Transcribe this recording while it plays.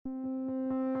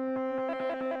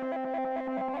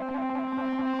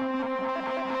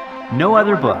No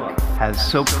other book has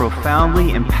so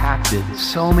profoundly impacted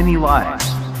so many lives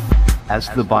as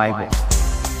the Bible.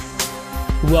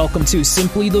 Welcome to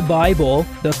Simply the Bible,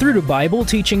 the Through the Bible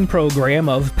teaching program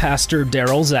of Pastor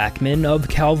Daryl Zachman of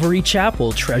Calvary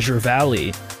Chapel, Treasure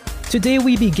Valley. Today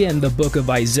we begin the book of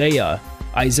Isaiah.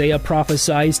 Isaiah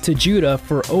prophesies to Judah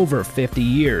for over 50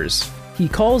 years. He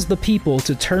calls the people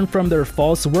to turn from their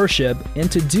false worship and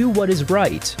to do what is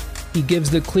right. He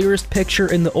gives the clearest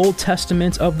picture in the Old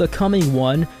Testament of the coming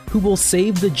one who will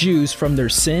save the Jews from their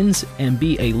sins and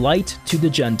be a light to the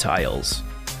Gentiles.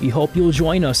 We hope you'll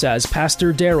join us as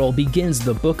Pastor Daryl begins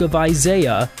the book of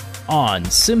Isaiah on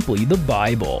Simply the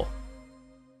Bible.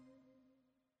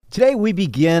 Today we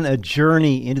begin a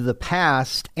journey into the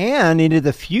past and into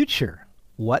the future.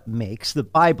 What makes the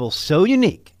Bible so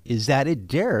unique is that it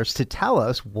dares to tell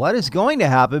us what is going to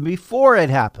happen before it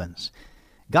happens.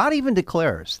 God even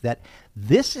declares that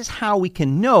this is how we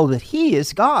can know that He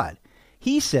is God.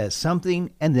 He says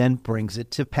something and then brings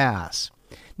it to pass.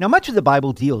 Now, much of the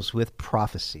Bible deals with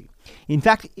prophecy. In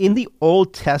fact, in the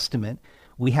Old Testament,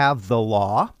 we have the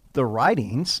law, the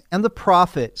writings, and the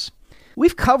prophets.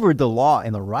 We've covered the law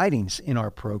and the writings in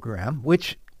our program,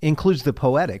 which includes the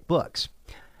poetic books.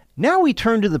 Now we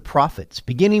turn to the prophets,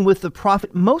 beginning with the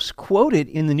prophet most quoted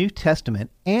in the New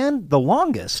Testament and the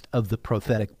longest of the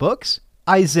prophetic books,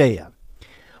 Isaiah.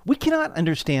 We cannot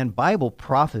understand Bible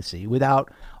prophecy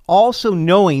without also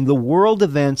knowing the world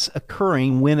events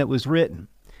occurring when it was written.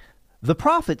 The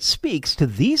prophet speaks to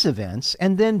these events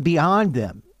and then beyond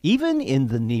them, even in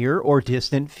the near or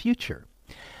distant future.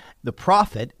 The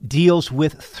prophet deals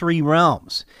with three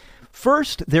realms.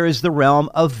 First, there is the realm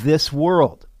of this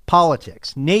world.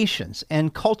 Politics, nations,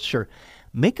 and culture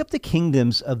make up the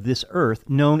kingdoms of this earth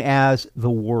known as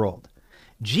the world.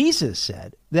 Jesus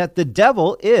said that the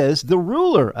devil is the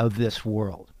ruler of this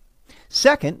world.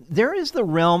 Second, there is the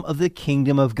realm of the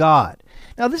kingdom of God.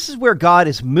 Now, this is where God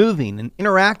is moving and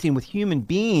interacting with human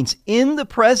beings in the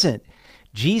present.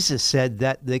 Jesus said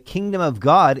that the kingdom of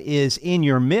God is in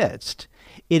your midst.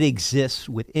 It exists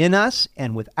within us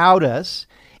and without us.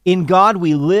 In God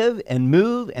we live and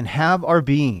move and have our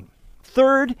being.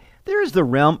 Third, there is the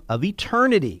realm of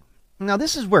eternity. Now,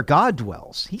 this is where God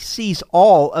dwells. He sees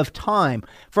all of time,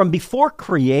 from before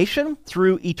creation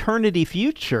through eternity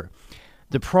future.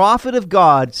 The prophet of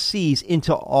God sees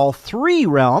into all three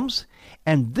realms,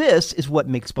 and this is what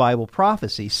makes Bible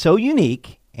prophecy so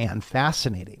unique and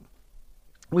fascinating.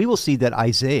 We will see that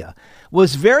Isaiah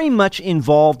was very much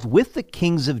involved with the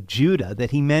kings of Judah that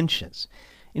he mentions.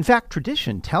 In fact,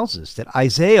 tradition tells us that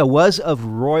Isaiah was of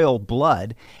royal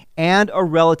blood and a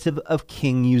relative of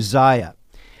King Uzziah.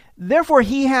 Therefore,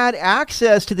 he had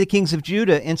access to the kings of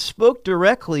Judah and spoke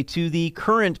directly to the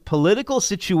current political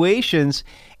situations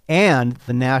and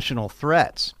the national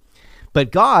threats.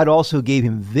 But God also gave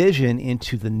him vision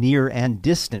into the near and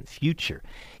distant future.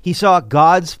 He saw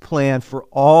God's plan for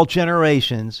all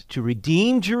generations to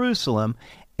redeem Jerusalem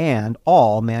and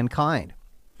all mankind.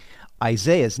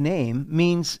 Isaiah's name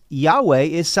means Yahweh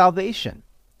is salvation,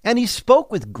 and he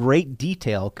spoke with great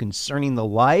detail concerning the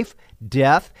life,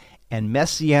 death, and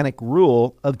messianic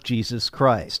rule of Jesus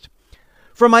Christ.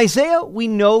 From Isaiah, we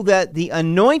know that the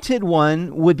Anointed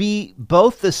One would be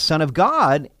both the Son of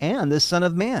God and the Son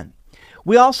of Man.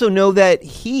 We also know that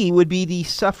he would be the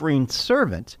suffering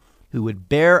servant who would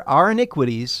bear our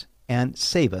iniquities and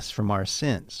save us from our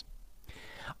sins.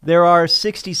 There are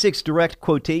 66 direct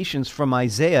quotations from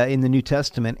Isaiah in the New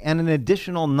Testament and an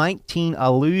additional 19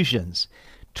 allusions.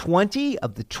 20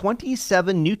 of the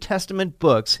 27 New Testament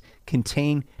books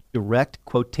contain direct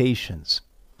quotations.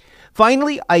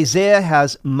 Finally, Isaiah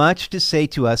has much to say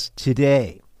to us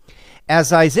today.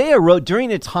 As Isaiah wrote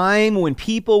during a time when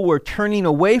people were turning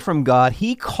away from God,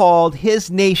 he called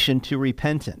his nation to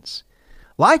repentance.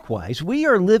 Likewise, we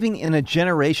are living in a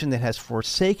generation that has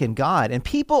forsaken God, and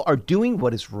people are doing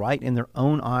what is right in their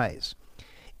own eyes.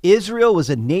 Israel was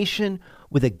a nation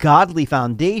with a godly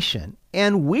foundation,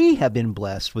 and we have been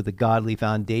blessed with a godly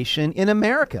foundation in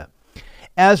America.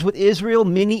 As with Israel,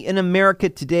 many in America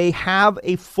today have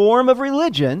a form of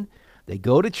religion. They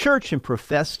go to church and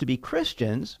profess to be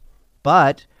Christians,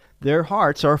 but their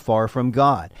hearts are far from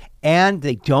God, and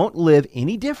they don't live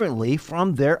any differently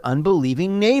from their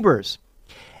unbelieving neighbors.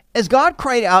 As God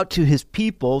cried out to his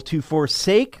people to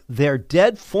forsake their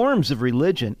dead forms of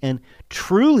religion and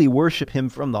truly worship him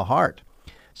from the heart,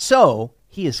 so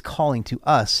he is calling to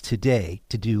us today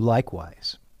to do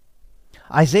likewise.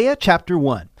 Isaiah chapter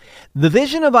 1. The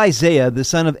vision of Isaiah the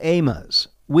son of Amoz,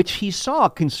 which he saw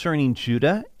concerning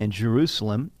Judah and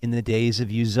Jerusalem in the days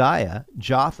of Uzziah,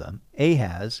 Jotham,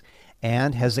 Ahaz,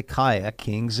 and Hezekiah,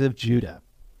 kings of Judah.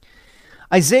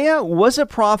 Isaiah was a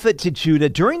prophet to Judah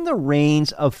during the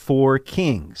reigns of 4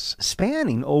 kings,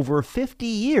 spanning over 50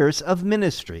 years of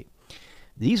ministry.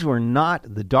 These were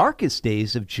not the darkest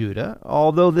days of Judah,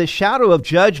 although the shadow of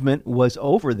judgment was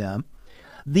over them.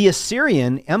 The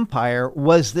Assyrian Empire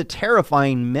was the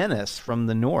terrifying menace from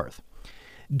the north.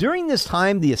 During this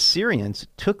time, the Assyrians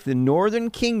took the northern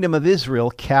kingdom of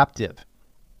Israel captive.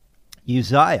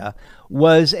 Uzziah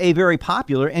was a very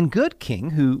popular and good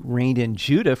king who reigned in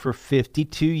Judah for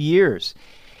 52 years.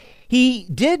 He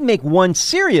did make one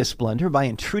serious blunder by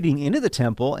intruding into the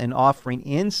temple and offering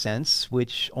incense,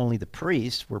 which only the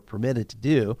priests were permitted to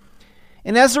do.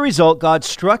 And as a result, God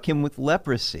struck him with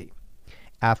leprosy.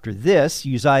 After this,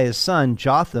 Uzziah's son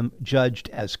Jotham judged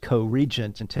as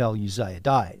co-regent until Uzziah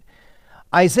died.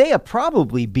 Isaiah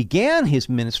probably began his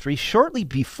ministry shortly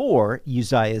before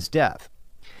Uzziah's death.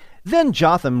 Then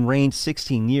Jotham reigned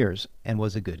 16 years and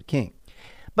was a good king.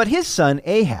 But his son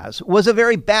Ahaz was a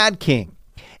very bad king.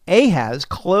 Ahaz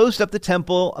closed up the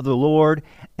temple of the Lord,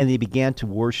 and they began to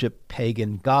worship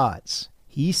pagan gods.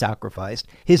 He sacrificed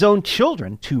his own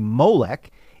children to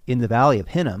Molech in the valley of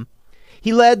Hinnom.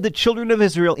 He led the children of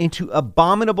Israel into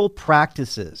abominable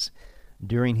practices.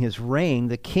 During his reign,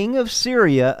 the king of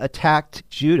Syria attacked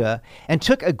Judah and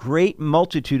took a great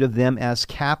multitude of them as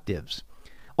captives.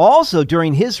 Also,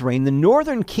 during his reign, the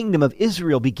northern kingdom of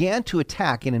Israel began to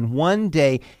attack and in one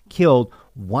day killed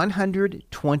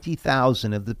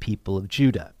 120,000 of the people of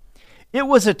Judah. It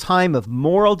was a time of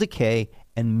moral decay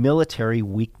and military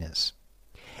weakness.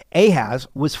 Ahaz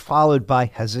was followed by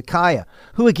Hezekiah,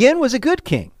 who again was a good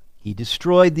king. He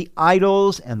destroyed the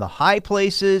idols and the high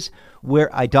places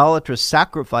where idolatrous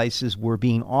sacrifices were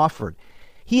being offered.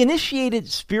 He initiated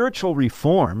spiritual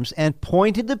reforms and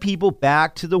pointed the people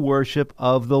back to the worship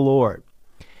of the Lord.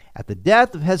 At the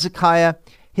death of Hezekiah,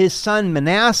 his son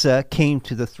Manasseh came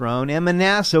to the throne, and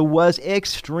Manasseh was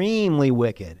extremely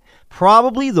wicked,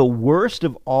 probably the worst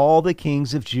of all the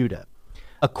kings of Judah.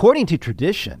 According to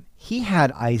tradition, he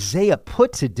had Isaiah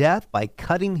put to death by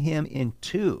cutting him in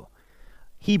two.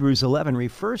 Hebrews 11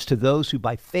 refers to those who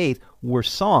by faith were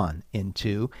sawn in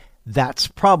two. That's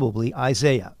probably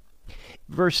Isaiah.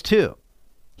 Verse 2,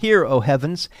 Hear, O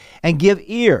heavens, and give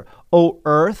ear, O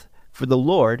earth, for the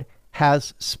Lord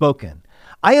has spoken.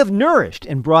 I have nourished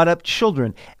and brought up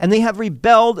children, and they have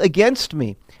rebelled against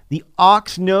me. The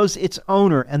ox knows its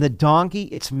owner, and the donkey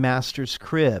its master's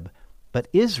crib. But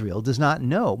Israel does not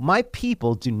know. My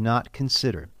people do not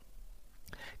consider.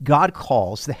 God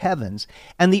calls the heavens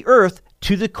and the earth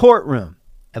to the courtroom.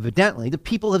 Evidently, the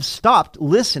people have stopped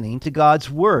listening to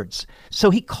God's words.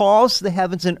 So he calls the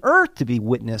heavens and earth to be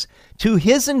witness to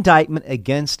his indictment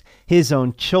against his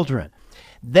own children.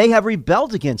 They have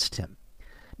rebelled against him.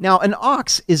 Now, an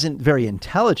ox isn't very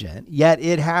intelligent, yet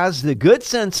it has the good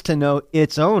sense to know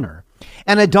its owner.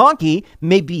 And a donkey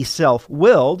may be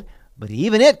self-willed, but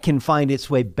even it can find its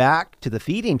way back to the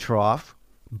feeding trough.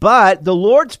 But the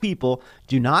Lord's people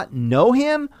do not know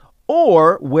him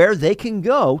or where they can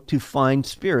go to find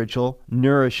spiritual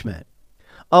nourishment.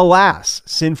 Alas,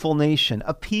 sinful nation,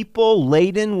 a people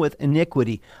laden with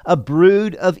iniquity, a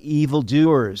brood of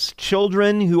evildoers,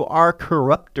 children who are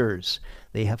corrupters.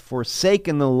 They have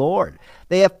forsaken the Lord.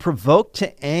 They have provoked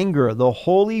to anger the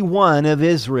Holy One of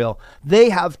Israel. They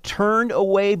have turned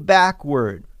away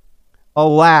backward.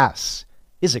 Alas,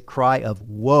 is a cry of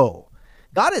woe.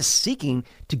 God is seeking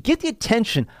to get the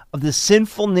attention of the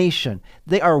sinful nation.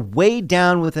 They are weighed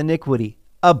down with iniquity,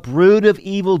 a brood of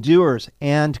evildoers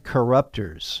and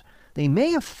corrupters. They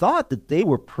may have thought that they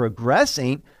were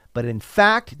progressing, but in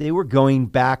fact they were going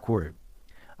backward.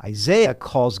 Isaiah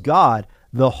calls God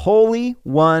the Holy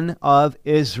One of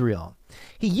Israel.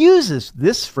 He uses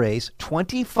this phrase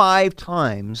 25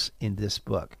 times in this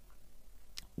book.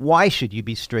 Why should you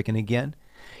be stricken again?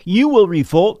 You will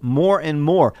revolt more and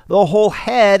more. The whole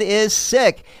head is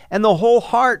sick, and the whole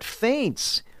heart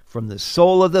faints. From the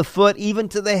sole of the foot even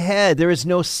to the head, there is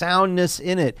no soundness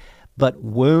in it, but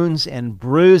wounds and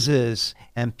bruises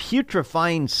and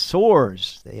putrefying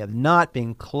sores. They have not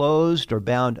been closed or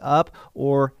bound up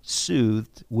or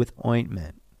soothed with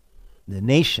ointment. The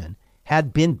nation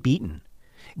had been beaten.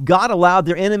 God allowed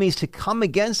their enemies to come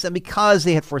against them because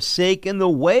they had forsaken the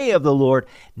way of the Lord.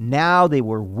 Now they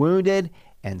were wounded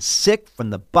and sick from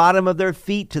the bottom of their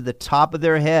feet to the top of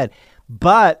their head.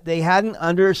 But they hadn't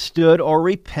understood or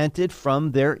repented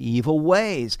from their evil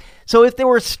ways. So if they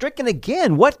were stricken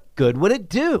again, what good would it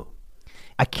do?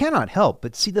 I cannot help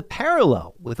but see the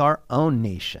parallel with our own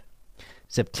nation.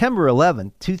 September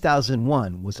 11,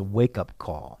 2001 was a wake-up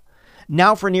call.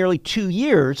 Now, for nearly 2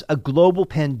 years, a global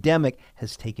pandemic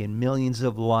has taken millions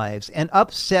of lives and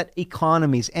upset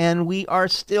economies, and we are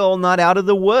still not out of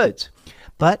the woods.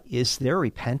 But is there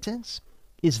repentance?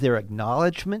 Is there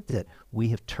acknowledgement that we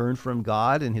have turned from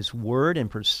God and His Word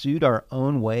and pursued our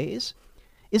own ways?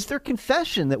 Is there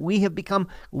confession that we have become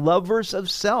lovers of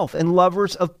self and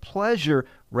lovers of pleasure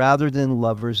rather than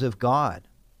lovers of God?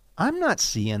 I'm not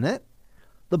seeing it.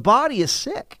 The body is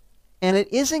sick, and it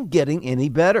isn't getting any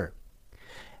better.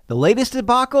 The latest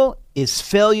debacle is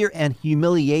failure and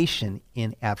humiliation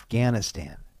in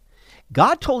Afghanistan.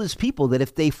 God told His people that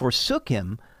if they forsook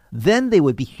Him, then they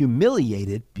would be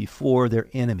humiliated before their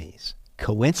enemies.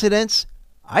 Coincidence?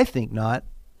 I think not.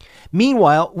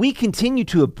 Meanwhile, we continue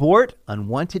to abort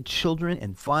unwanted children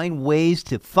and find ways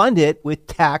to fund it with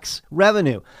tax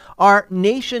revenue. Our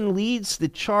nation leads the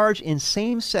charge in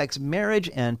same-sex marriage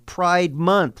and Pride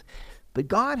Month. But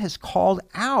God has called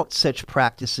out such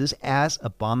practices as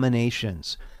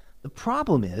abominations. The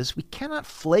problem is we cannot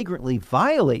flagrantly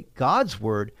violate God's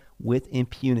word with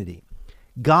impunity.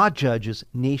 God judges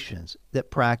nations that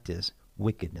practice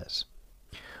wickedness.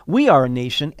 We are a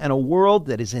nation and a world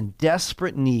that is in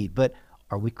desperate need, but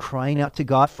are we crying out to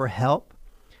God for help?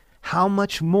 How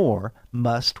much more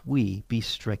must we be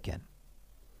stricken?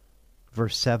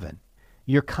 Verse 7.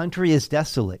 Your country is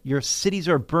desolate. Your cities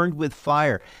are burned with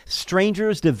fire.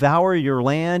 Strangers devour your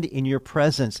land in your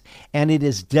presence, and it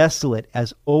is desolate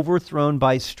as overthrown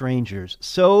by strangers.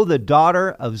 So the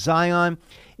daughter of Zion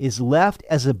is left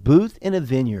as a booth in a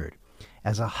vineyard,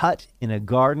 as a hut in a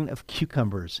garden of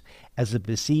cucumbers, as a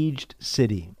besieged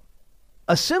city.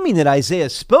 Assuming that Isaiah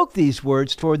spoke these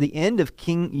words toward the end of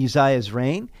King Uzziah's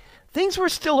reign, things were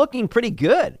still looking pretty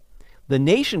good. The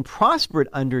nation prospered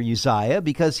under Uzziah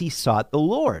because he sought the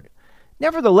Lord.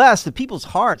 Nevertheless, the people's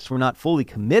hearts were not fully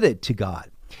committed to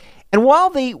God. And while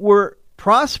they were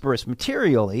prosperous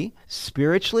materially,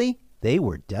 spiritually, they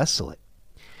were desolate.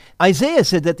 Isaiah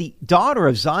said that the daughter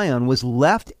of Zion was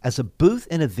left as a booth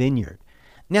in a vineyard.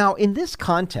 Now, in this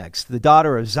context, the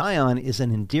daughter of Zion is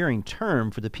an endearing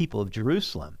term for the people of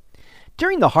Jerusalem.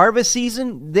 During the harvest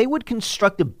season, they would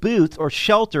construct a booth or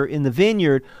shelter in the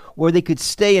vineyard where they could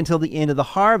stay until the end of the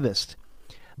harvest.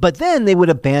 But then they would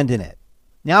abandon it.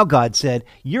 Now God said,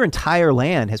 your entire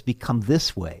land has become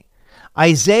this way.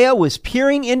 Isaiah was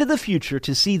peering into the future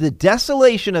to see the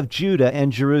desolation of Judah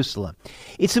and Jerusalem.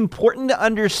 It's important to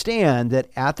understand that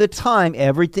at the time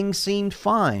everything seemed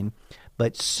fine,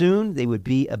 but soon they would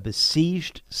be a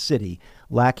besieged city,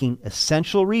 lacking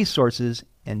essential resources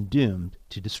and doomed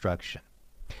to destruction.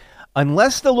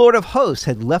 Unless the Lord of hosts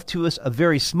had left to us a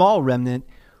very small remnant,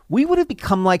 we would have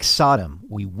become like Sodom.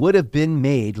 We would have been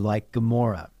made like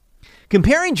Gomorrah.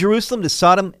 Comparing Jerusalem to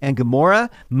Sodom and Gomorrah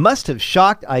must have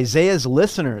shocked Isaiah's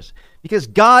listeners because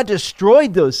God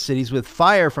destroyed those cities with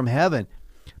fire from heaven.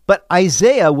 But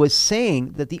Isaiah was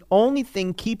saying that the only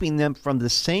thing keeping them from the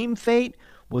same fate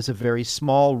was a very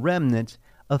small remnant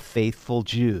of faithful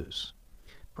Jews.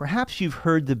 Perhaps you've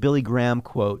heard the Billy Graham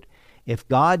quote, "If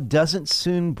God doesn't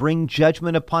soon bring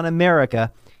judgment upon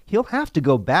America, He'll have to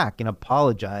go back and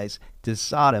apologize to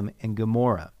Sodom and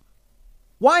Gomorrah."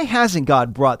 Why hasn't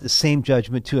God brought the same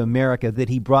judgment to America that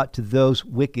He brought to those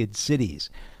wicked cities?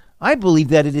 I believe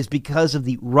that it is because of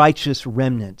the righteous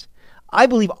remnant. I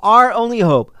believe our only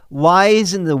hope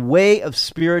lies in the way of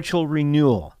spiritual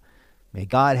renewal. May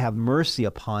God have mercy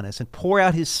upon us and pour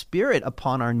out His Spirit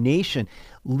upon our nation,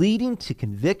 leading to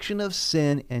conviction of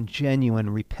sin and genuine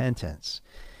repentance.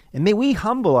 And may we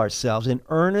humble ourselves and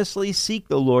earnestly seek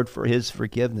the Lord for His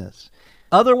forgiveness.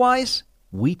 Otherwise,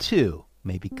 we too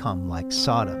may become like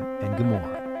Sodom and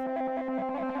Gomorrah.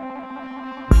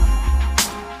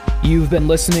 You've been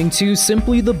listening to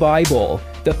Simply the Bible,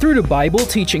 the Through the Bible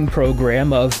teaching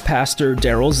program of Pastor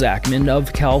Daryl Zachman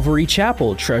of Calvary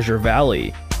Chapel, Treasure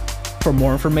Valley. For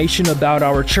more information about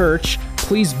our church,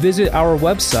 please visit our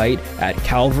website at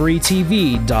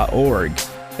calvarytv.org.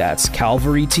 That's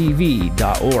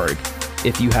calvarytv.org.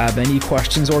 If you have any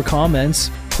questions or comments,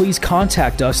 please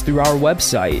contact us through our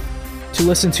website. To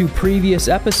listen to previous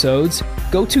episodes,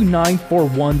 go to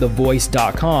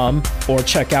 941thevoice.com or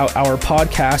check out our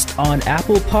podcast on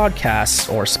Apple Podcasts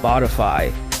or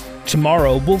Spotify.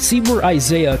 Tomorrow, we'll see where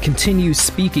Isaiah continues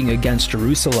speaking against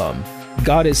Jerusalem.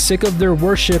 God is sick of their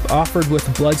worship offered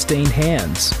with bloodstained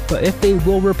hands, but if they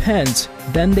will repent,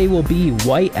 then they will be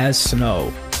white as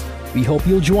snow. We hope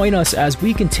you'll join us as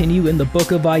we continue in the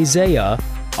book of Isaiah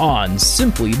on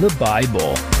Simply the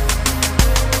Bible.